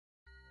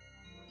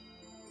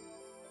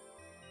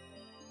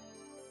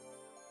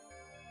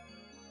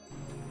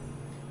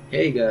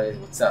Hey guys,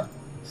 what's up?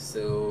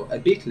 So a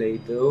bit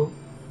late though.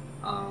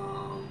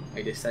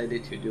 I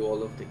decided to do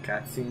all of the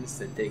cutscenes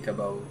that take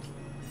about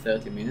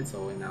 30 minutes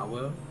or an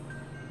hour,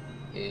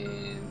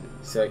 and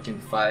so I can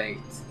fight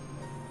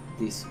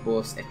this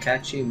boss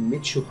Akechi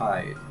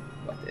Mitsuhide,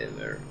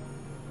 whatever.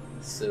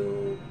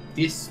 So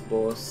this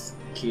boss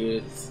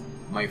kills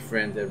my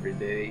friends every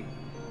day,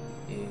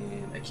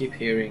 and I keep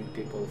hearing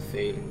people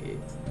failing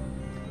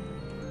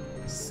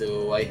it.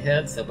 So I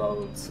heard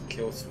about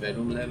Chaos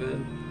Venom level.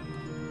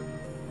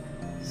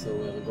 So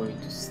we're going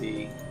to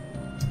see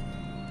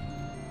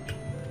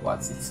what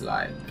it's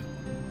like.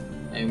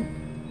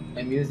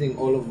 I'm using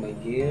all of my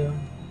gear,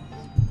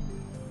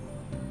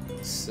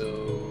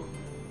 so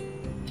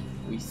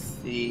we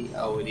see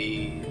how it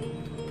is.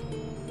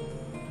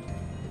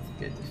 Let's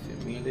get the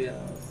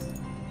familiars.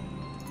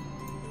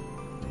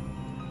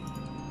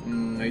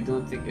 I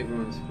don't think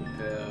everyone's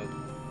prepared.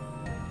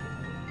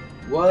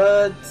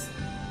 What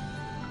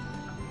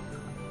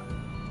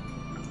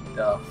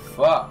the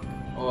fuck?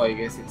 Oh, I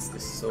guess it's the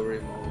story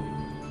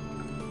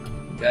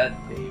mode. God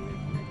damn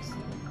it, makes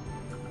sense.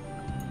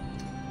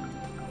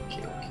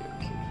 Okay.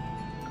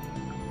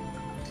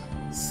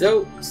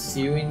 So,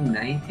 see you in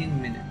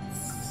 19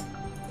 minutes.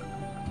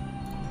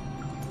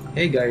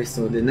 Hey guys,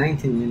 so the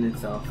 19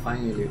 minutes are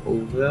finally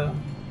over.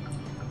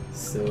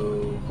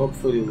 So,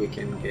 hopefully we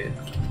can get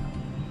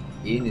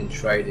in and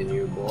try the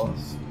new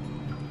boss.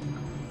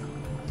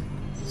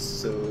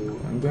 So,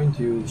 I'm going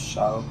to use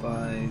Sharp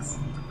Eyes,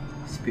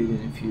 Speed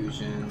and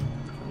Infusion,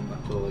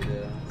 Combat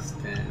Order,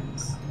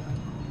 Stance,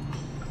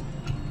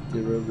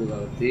 the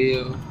regular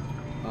deal.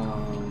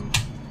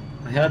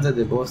 I heard that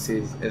the boss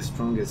is as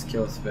strong as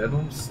Chaos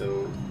Venom,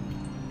 so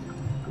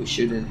we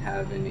shouldn't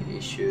have any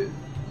issue.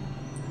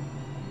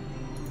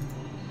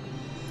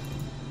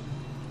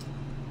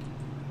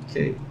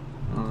 Okay.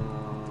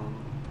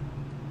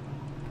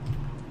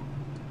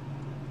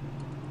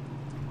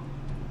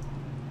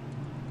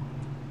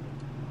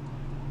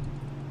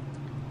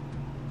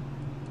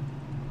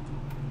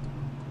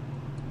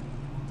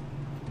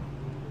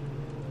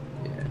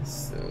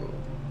 So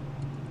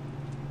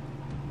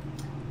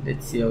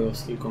let's see how your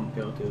skill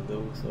compared to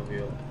those of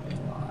your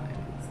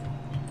allies.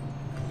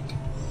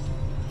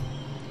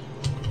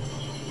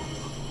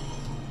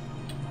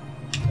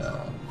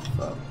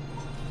 Fuck.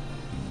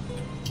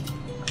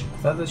 I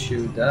thought that she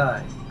would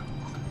die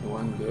in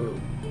one go.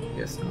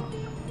 Guess not.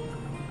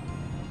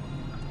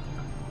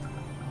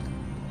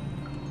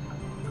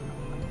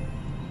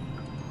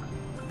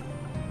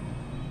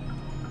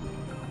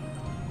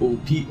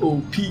 OP.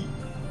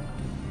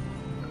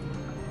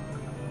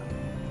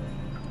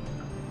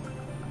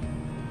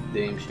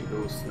 Damn, she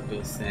goes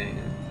Super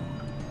Saiyan.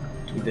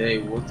 Today,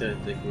 water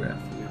the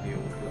graph with your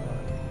blood.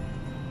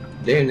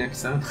 There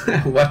next time.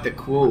 What a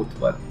quote,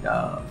 what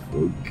the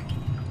fuck.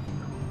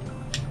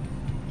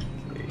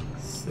 Okay,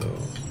 so.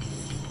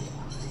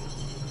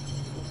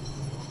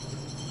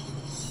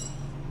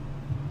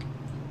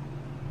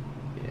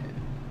 Yeah.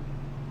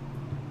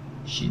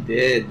 She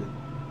dead.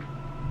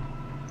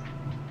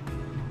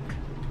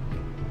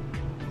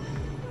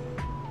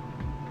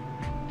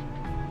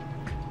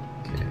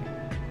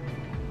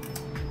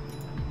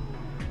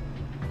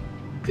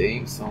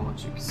 Damn, so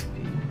much XP.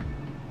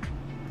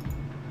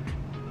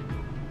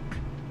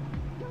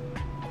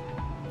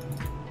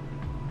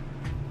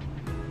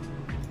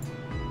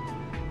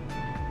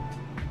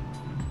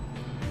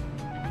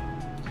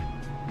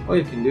 Oh,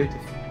 you can do it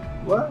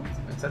if... What?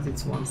 I thought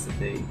it's once a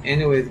day.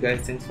 Anyways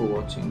guys, thanks for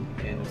watching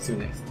and I'll see you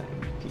next time.